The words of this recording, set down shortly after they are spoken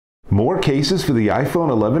More cases for the iPhone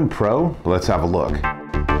 11 Pro? Let's have a look.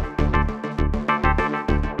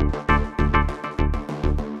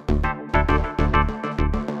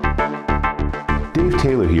 Dave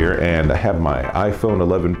Taylor here, and I have my iPhone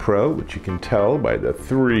 11 Pro, which you can tell by the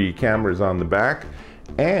 3 cameras on the back,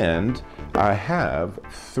 and I have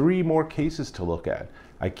 3 more cases to look at.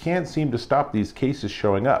 I can't seem to stop these cases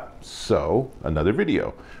showing up, so another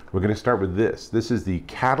video. We're going to start with this. This is the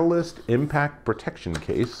Catalyst Impact Protection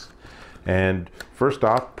Case. And first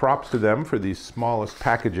off, props to them for the smallest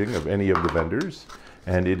packaging of any of the vendors.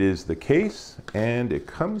 And it is the case, and it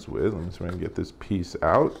comes with, let me try and get this piece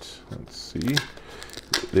out. Let's see.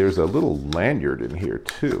 There's a little lanyard in here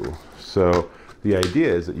too. So the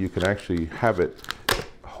idea is that you can actually have it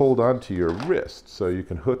hold onto your wrist. So you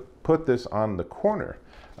can put this on the corner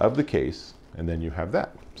of the case, and then you have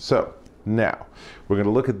that. So now, we're going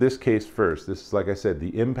to look at this case first. This is, like I said,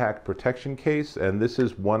 the impact protection case, and this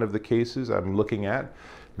is one of the cases I'm looking at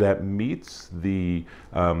that meets the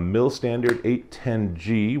mil standard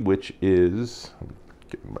 810G, which is, I'm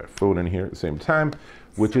getting my phone in here at the same time,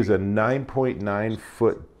 which is a 9.9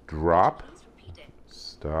 foot drop.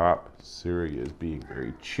 Stop. Siri is being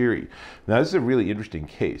very cheery. Now, this is a really interesting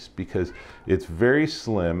case because it's very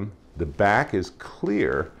slim, the back is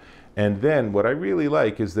clear, and then what I really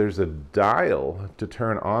like is there's a dial to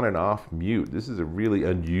turn on and off mute. This is a really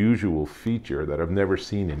unusual feature that I've never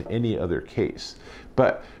seen in any other case.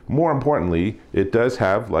 But more importantly, it does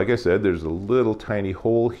have, like I said, there's a little tiny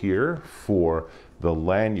hole here for the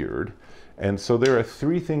lanyard. And so there are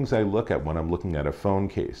 3 things I look at when I'm looking at a phone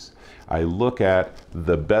case. I look at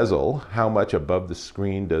the bezel, how much above the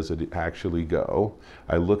screen does it actually go.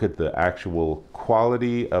 I look at the actual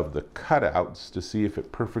quality of the cutouts to see if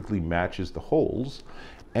it perfectly matches the holes.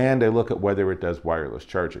 And I look at whether it does wireless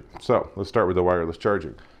charging. So let's start with the wireless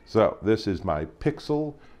charging. So this is my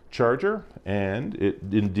Pixel charger, and it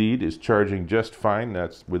indeed is charging just fine.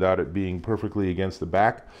 That's without it being perfectly against the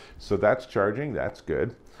back. So that's charging, that's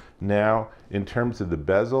good. Now, in terms of the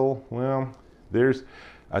bezel, well, there's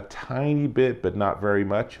a tiny bit, but not very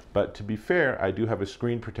much. But to be fair, I do have a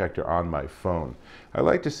screen protector on my phone. I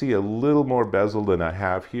like to see a little more bezel than I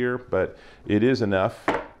have here, but it is enough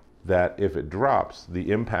that if it drops,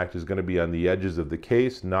 the impact is going to be on the edges of the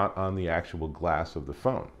case, not on the actual glass of the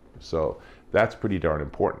phone. So that's pretty darn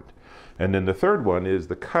important. And then the third one is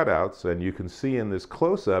the cutouts, and you can see in this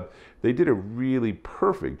close-up, they did a really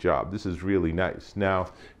perfect job. This is really nice. Now,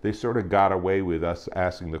 they sort of got away with us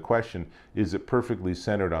asking the question, is it perfectly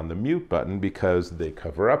centered on the mute button? Because they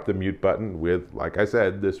cover up the mute button with, like I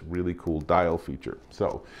said, this really cool dial feature.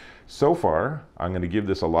 So far, I'm going to give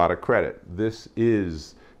this a lot of credit. This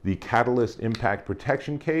is the Catalyst Impact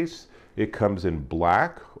Protection Case. It comes in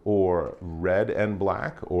black, or red and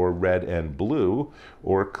black, or red and blue,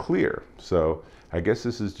 or clear. So I guess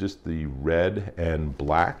this is just the red and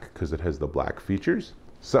black because it has the black features.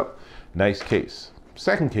 So nice case.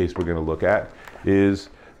 Second case we're going to look at is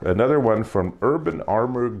another one from Urban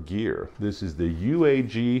Armor Gear. This is the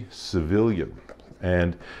UAG Civilian.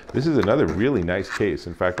 And this is another really nice case.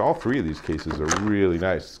 In fact, all 3 of these cases are really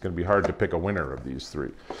nice. It's going to be hard to pick a winner of these 3.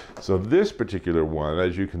 So this particular one,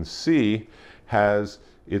 as you can see,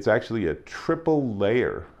 it's actually a triple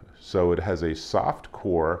layer. So it has a soft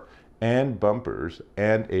core and bumpers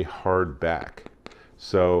and a hard back.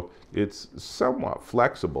 So it's somewhat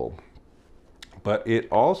flexible, but it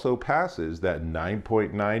also passes that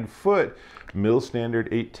 9.9 foot mil standard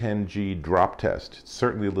 810G drop test. It's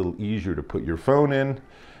certainly a little easier to put your phone in.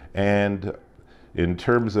 And in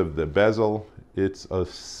terms of the bezel, it's a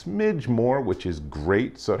smidge more, which is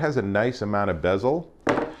great. So it has a nice amount of bezel.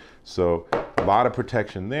 So a lot of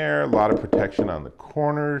protection there, a lot of protection on the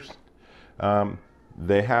corners.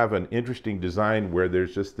 They have an interesting design where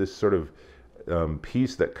there's just this sort of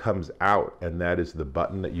piece that comes out, and that is the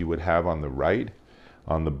button that you would have on the right.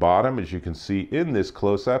 On the bottom, as you can see in this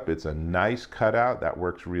close-up, it's a nice cutout. That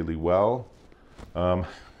works really well.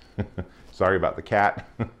 Sorry about the cat.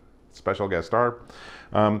 Special guest star.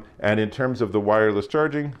 And in terms of the wireless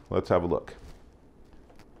charging, let's have a look.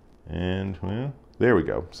 And, well, there we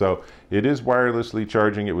go. So it is wirelessly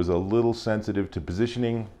charging. It was a little sensitive to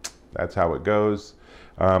positioning. That's how it goes.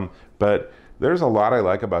 But there's a lot I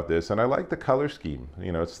like about this, and I like the color scheme.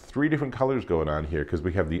 You know, it's 3 different colors going on here because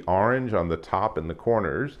we have the orange on the top and the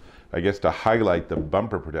corners, I guess to highlight the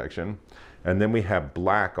bumper protection. And then we have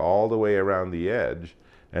black all the way around the edge.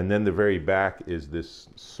 And then the very back is this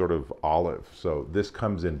sort of olive. So this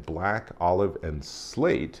comes in black, olive, and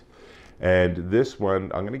slate. And this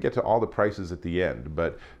one, I'm going to get to all the prices at the end,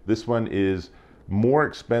 but this one is more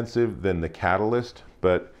expensive than the Catalyst,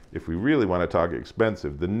 but if we really want to talk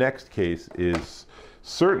expensive, the next case is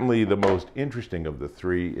certainly the most interesting of the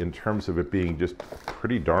three in terms of it being just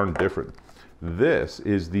pretty darn different. This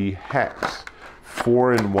is the Hex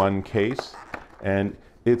 4-in-1 case, and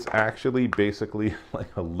it's actually basically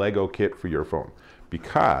like a Lego kit for your phone,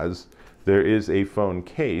 because there is a phone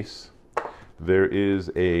case, there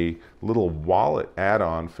is a little wallet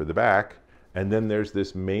add-on for the back, and then there's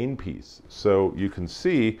this main piece. So you can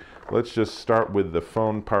see, let's just start with the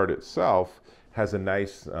phone part itself. Has a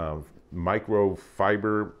nice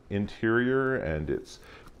microfiber interior, and it's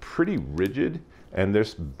pretty rigid, and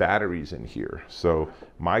there's batteries in here. So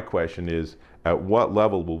my question is, at what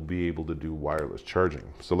level will we be able to do wireless charging?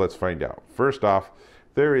 So let's find out. First off,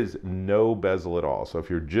 there is no bezel at all. So if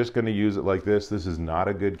you're just going to use it like this is not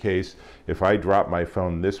a good case. If I drop my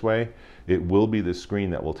phone this way, it will be the screen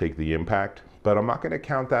that will take the impact, but I'm not going to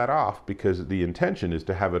count that off because the intention is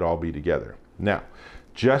to have it all be together. Now,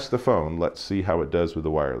 just the phone, let's see how it does with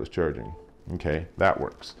the wireless charging. Okay, that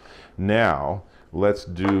works. Now, let's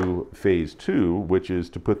do phase 2, which is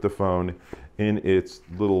to put the phone in its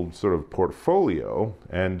little sort of portfolio,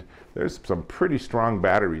 and there's some pretty strong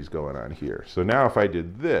batteries going on here. So now if I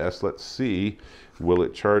did this, let's see, will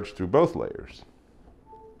it charge through both layers?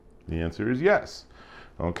 The answer is yes.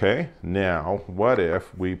 Okay, now what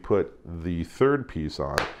if we put the third piece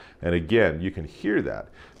on? And again, you can hear that.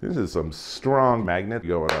 This is some strong magnet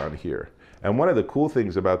going on here. And one of the cool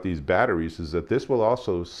things about these batteries is that this will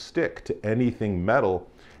also stick to anything metal,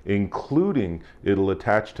 including it'll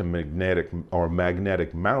attach to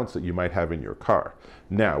magnetic mounts that you might have in your car.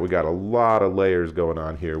 Now, we got a lot of layers going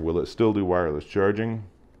on here. Will it still do wireless charging?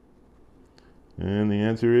 And the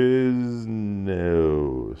answer is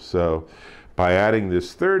no. So by adding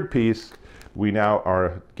this third piece, we now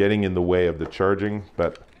are getting in the way of the charging,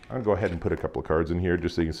 but I'll go ahead and put a couple of cards in here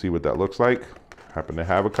just so you can see what that looks like. Happen to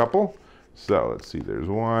have a couple. So let's see, there's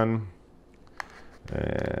one,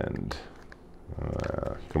 and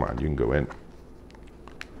come on, you can go in.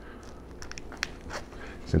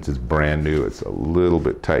 Since it's brand new, it's a little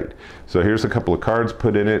bit tight. So here's a couple of cards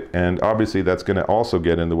put in it, and obviously that's going to also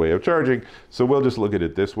get in the way of charging. So we'll just look at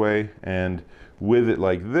it this way, and with it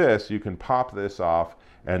like this, you can pop this off,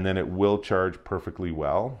 and then it will charge perfectly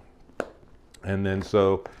well. And then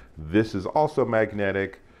so this is also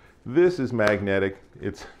magnetic. This is magnetic.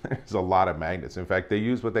 There's a lot of magnets. In fact, they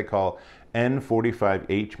use what they call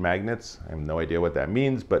N45H magnets. I have no idea what that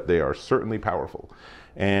means, but they are certainly powerful.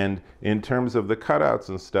 And in terms of the cutouts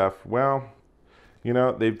and stuff, well, you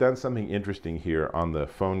know, they've done something interesting here on the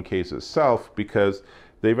phone case itself, because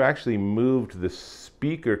they've actually moved the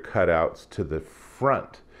speaker cutouts to the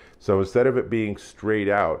front. So instead of it being straight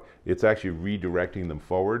out, it's actually redirecting them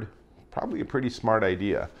forward. Probably a pretty smart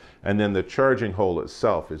idea. And then the charging hole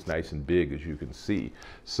itself is nice and big, as you can see.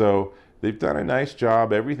 So they've done a nice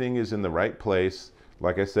job. Everything is in the right place.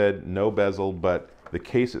 Like I said, no bezel, but the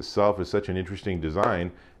case itself is such an interesting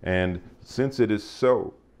design. And since it is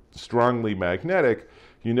so strongly magnetic,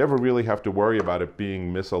 you never really have to worry about it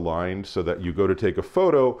being misaligned so that you go to take a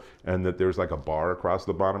photo and that there's like a bar across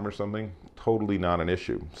the bottom or something. Totally not an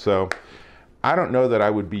issue. So I don't know that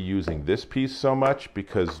I would be using this piece so much,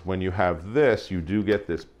 because when you have this, you do get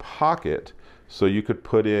this pocket, so you could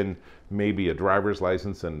put in maybe a driver's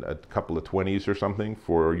license and a couple of 20s or something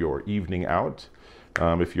for your evening out.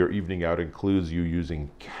 If your evening out includes you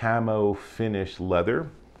using camo finish leather,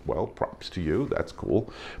 well, props to you, that's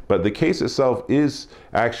cool. But the case itself is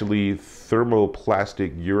actually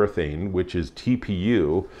thermoplastic urethane, which is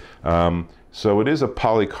TPU. So it is a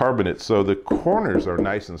polycarbonate, so the corners are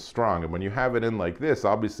nice and strong. And when you have it in like this,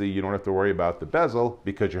 obviously you don't have to worry about the bezel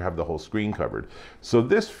because you have the whole screen covered. So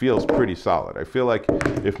this feels pretty solid. I feel like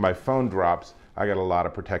if my phone drops, I got a lot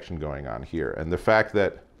of protection going on here. And the fact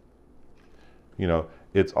that, you know,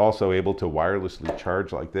 it's also able to wirelessly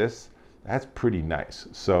charge like this, that's pretty nice.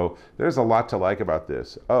 So there's a lot to like about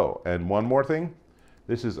this. Oh, and one more thing.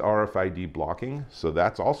 This is RFID blocking, so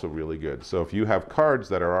that's also really good. So if you have cards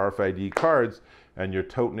that are RFID cards and you're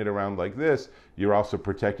toting it around like this, you're also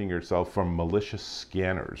protecting yourself from malicious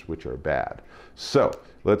scanners, which are bad. So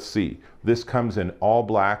let's see. This comes in all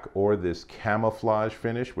black or this camouflage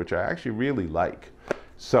finish, which I actually really like.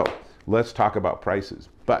 So let's talk about prices.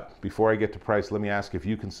 But before I get to price, let me ask if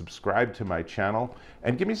you can subscribe to my channel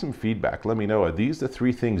and give me some feedback. Let me know, are these the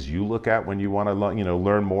 3 things you look at when you want to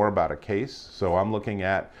learn more about a case? So I'm looking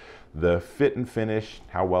at the fit and finish,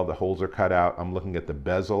 how well the holes are cut out. I'm looking at the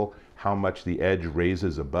bezel, how much the edge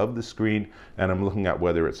raises above the screen, and I'm looking at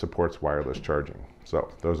whether it supports wireless charging. So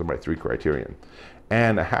those are my 3 criterion.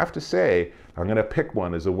 And I have to say, I'm going to pick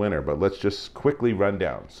one as a winner, but let's just quickly run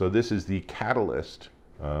down. So this is the Catalyst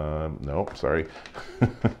Nope, sorry.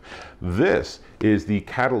 This is the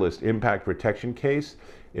Catalyst Impact Protection Case,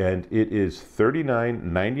 and it is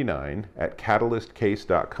 $39.99 at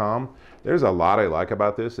catalystcase.com. There's a lot I like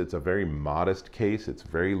about this. It's a very modest case. It's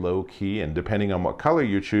very low key, and depending on what color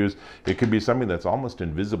you choose, it could be something that's almost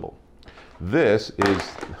invisible. This is,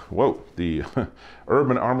 whoa, the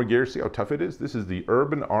Urban Armor Gear. See how tough it is? This is the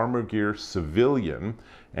Urban Armor Gear Civilian,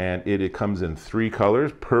 and it comes in 3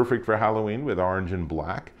 colors, perfect for Halloween with orange and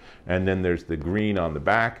black. And then there's the green on the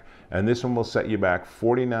back, and this one will set you back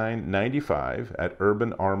 $49.95 at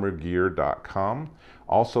urbanarmorgear.com.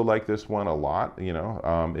 Also like this one a lot, you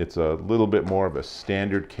know, it's a little bit more of a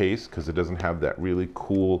standard case because it doesn't have that really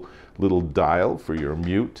cool little dial for your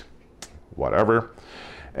mute, whatever.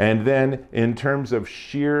 And then in terms of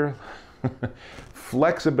sheer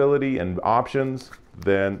flexibility and options,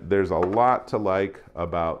 then there's a lot to like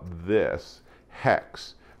about this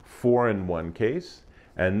Hex 4-in-1 case.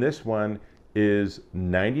 And this one is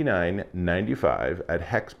 $99.95 at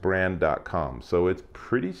hexbrand.com. So it's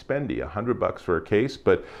pretty spendy, $100 for a case,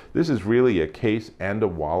 but this is really a case and a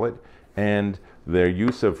wallet, and their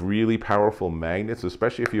use of really powerful magnets,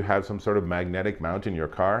 especially if you have some sort of magnetic mount in your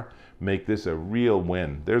car, make this a real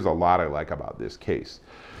win. There's a lot I like about this case.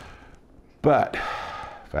 But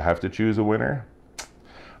if I have to choose a winner,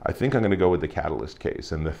 I think I'm going to go with the Catalyst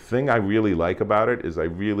case. And the thing I really like about it is I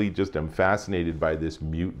really just am fascinated by this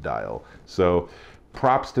mute dial. So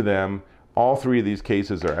props to them. All 3 of these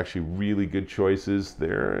cases are actually really good choices.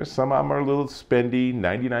 Some of them are a little spendy.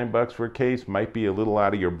 99 bucks for a case might be a little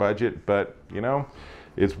out of your budget, but you know,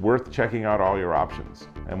 it's worth checking out all your options.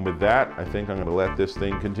 And with that, I think I'm going to let this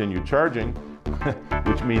thing continue charging,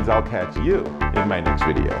 which means I'll catch you in my next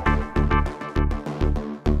video.